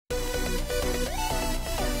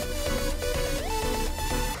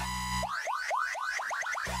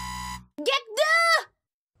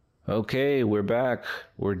Okay, we're back.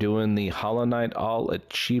 We're doing the Hollow Knight All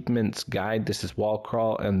Achievements Guide. This is Wall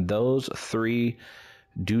Crawl, and those three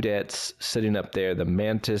dudettes sitting up there, the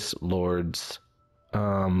Mantis Lords,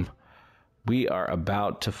 we are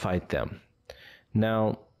about to fight them.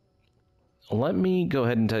 Now, let me go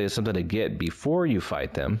ahead and tell you something to get before you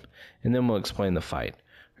fight them, and then we'll explain the fight.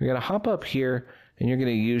 You're going to hop up here, and you're going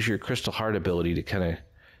to use your Crystal Heart ability to kind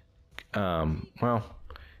of, well,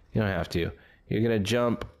 you don't have to. You're going to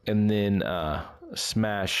jump and then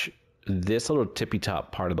smash this little tippy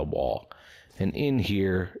top part of the wall. And in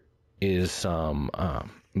here is some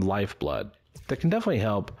lifeblood that can definitely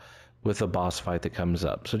help with a boss fight that comes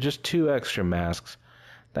up. So just 2 extra masks,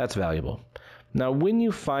 that's valuable. Now when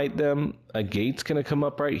you fight them, a gate's going to come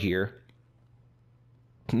up right here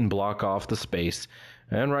and block off the space.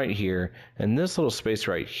 And right here, and this little space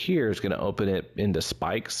right here is going to open it into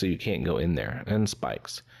spikes, so you can't go in there, and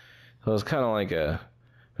spikes. So it's kind of like a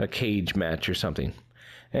cage match or something.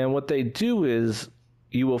 And what they do is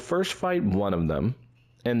you will first fight one of them,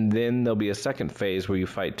 and then there'll be a second phase where you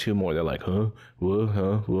fight 2 more. They're like, huh, whoa,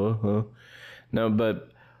 huh, whoa, huh. No, but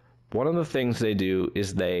one of the things they do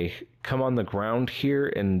is they come on the ground here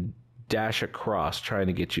and dash across trying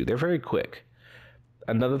to get you. They're very quick.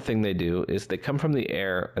 Another thing they do is they come from the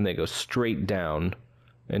air and they go straight down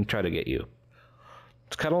and try to get you.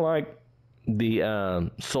 It's kind of like the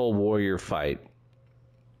Soul Warrior fight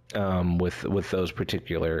with those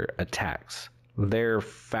particular attacks. They're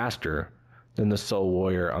faster than the Soul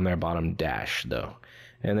Warrior on their bottom dash, though.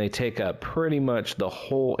 And they take up pretty much the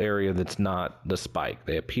whole area that's not the spike.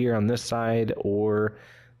 They appear on this side or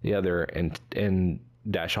the other and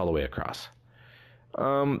dash all the way across.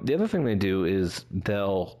 The other thing they do is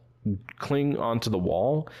they'll cling onto the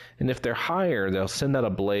wall, and if they're higher, they'll send out a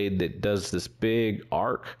blade that does this big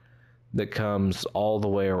arc that comes all the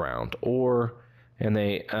way around, or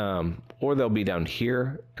they'll be down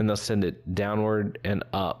here and they'll send it downward and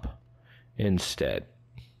up instead.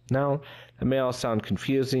 Now, that may all sound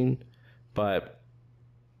confusing, but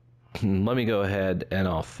let me go ahead and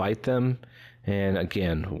I'll fight them and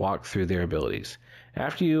again walk through their abilities.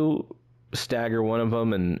 After you stagger one of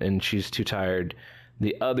them and she's too tired,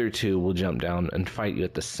 the other 2 will jump down and fight you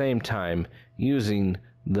at the same time using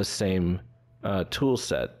the same tool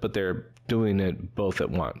set, but they're doing it both at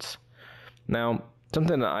once. Now,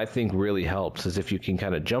 something that I think really helps is if you can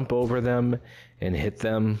kind of jump over them and hit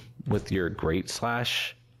them with your great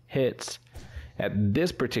slash hits. At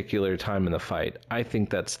this particular time in the fight, I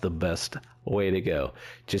think that's the best way to go.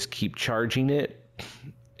 Just keep charging it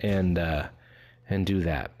and do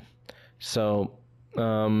that. So,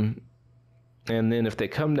 and then if they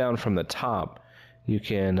come down from the top, you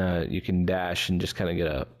can dash and just kind of get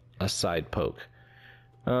a side poke.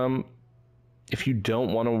 If you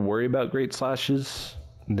don't want to worry about great slashes,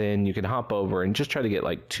 then you can hop over and just try to get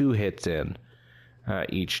like 2 hits in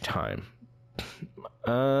each time.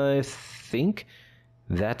 I think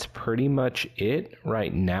that's pretty much it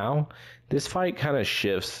right now. This fight kind of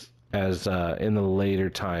shifts as in the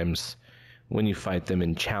later times when you fight them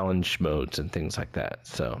in challenge modes and things like that.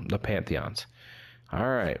 So the Pantheons. All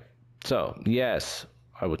right. So yes,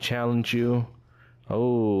 I will challenge you.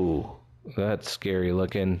 Oh, that's scary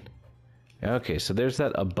looking. Okay, so there's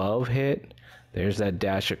that above hit. There's that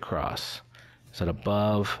dash across. Is that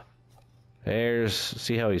above?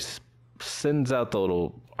 See how he sends out the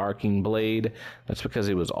little arcing blade? That's because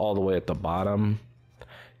he was all the way at the bottom.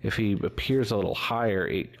 If he appears a little higher,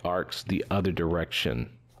 it arcs the other direction.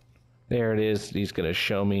 There it is. He's going to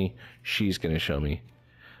show me. She's going to show me.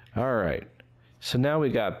 All right. So now we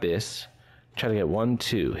got this. Try to get 1,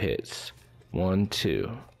 2 hits. 1,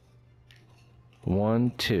 2.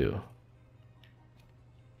 1, 2.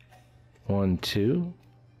 1, 2.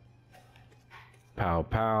 Pow,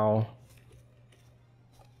 pow.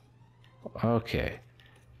 Okay.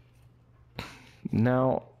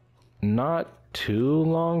 Now, not too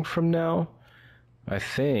long from now, I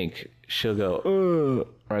think she'll go,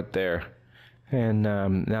 right there. And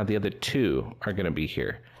now the other 2 are going to be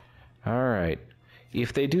here. All right.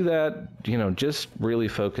 If they do that, just really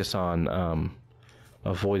focus on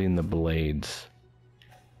avoiding the blades.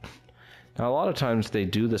 Now, a lot of times they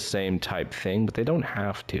do the same type thing, but they don't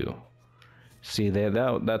have to. See,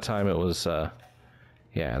 that time it was,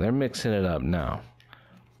 yeah, they're mixing it up now.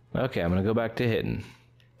 Okay, I'm going to go back to hitting.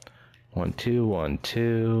 1, 2, 1,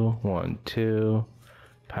 2, 1, 2.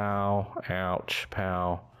 Pow, ouch,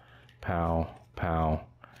 pow, pow, pow.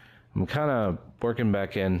 I'm kind of working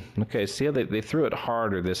back in. Okay, see how they threw it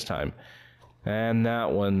harder this time. And that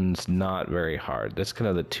one's not very hard. That's kind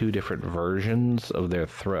of the 2 different versions of their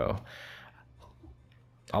throw.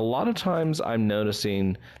 A lot of times I'm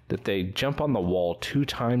noticing that they jump on the wall 2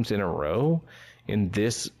 times in a row in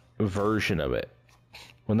this version of it.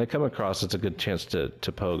 When they come across, it's a good chance to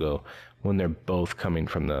pogo when they're both coming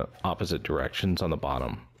from the opposite directions on the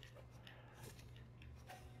bottom.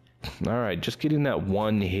 Alright, just getting that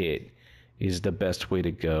one hit is the best way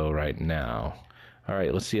to go right now.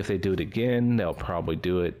 Alright, let's see if they do it again. They'll probably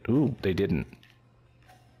do it. Ooh, they didn't.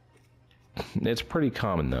 It's pretty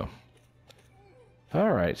common though.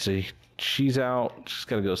 Alright, so she's out. She's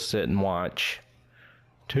gotta go sit and watch.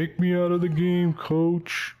 Take me out of the game,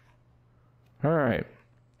 coach. Alright.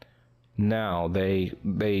 Now, they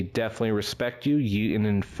definitely respect you. And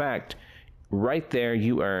in fact, right there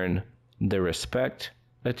you earn the respect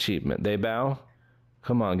achievement. They bow?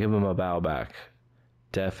 Come on, give them a bow back.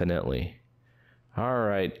 Definitely.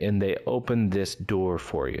 Alright, and they open this door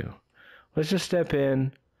for you. Let's just step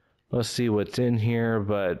in. Let's see what's in here,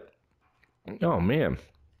 but oh man,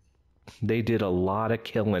 they did a lot of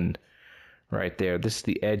killing right there. This is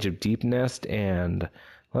the edge of Deep Nest, and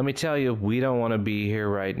let me tell you, we don't want to be here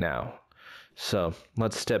right now. So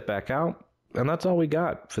let's step back out, and that's all we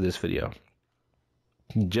got for this video.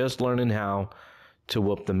 Just learning how to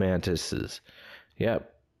whoop the mantises.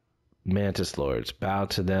 Yep, Mantis Lords. Bow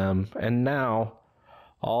to them, and now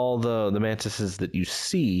all the mantises that you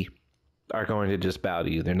see are going to just bow to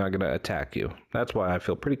you. They're not going to attack you. That's why I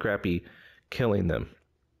feel pretty crappy killing them.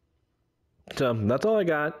 So that's all I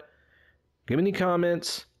got. Give me any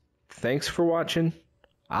comments. Thanks for watching.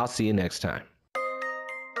 I'll see you next time.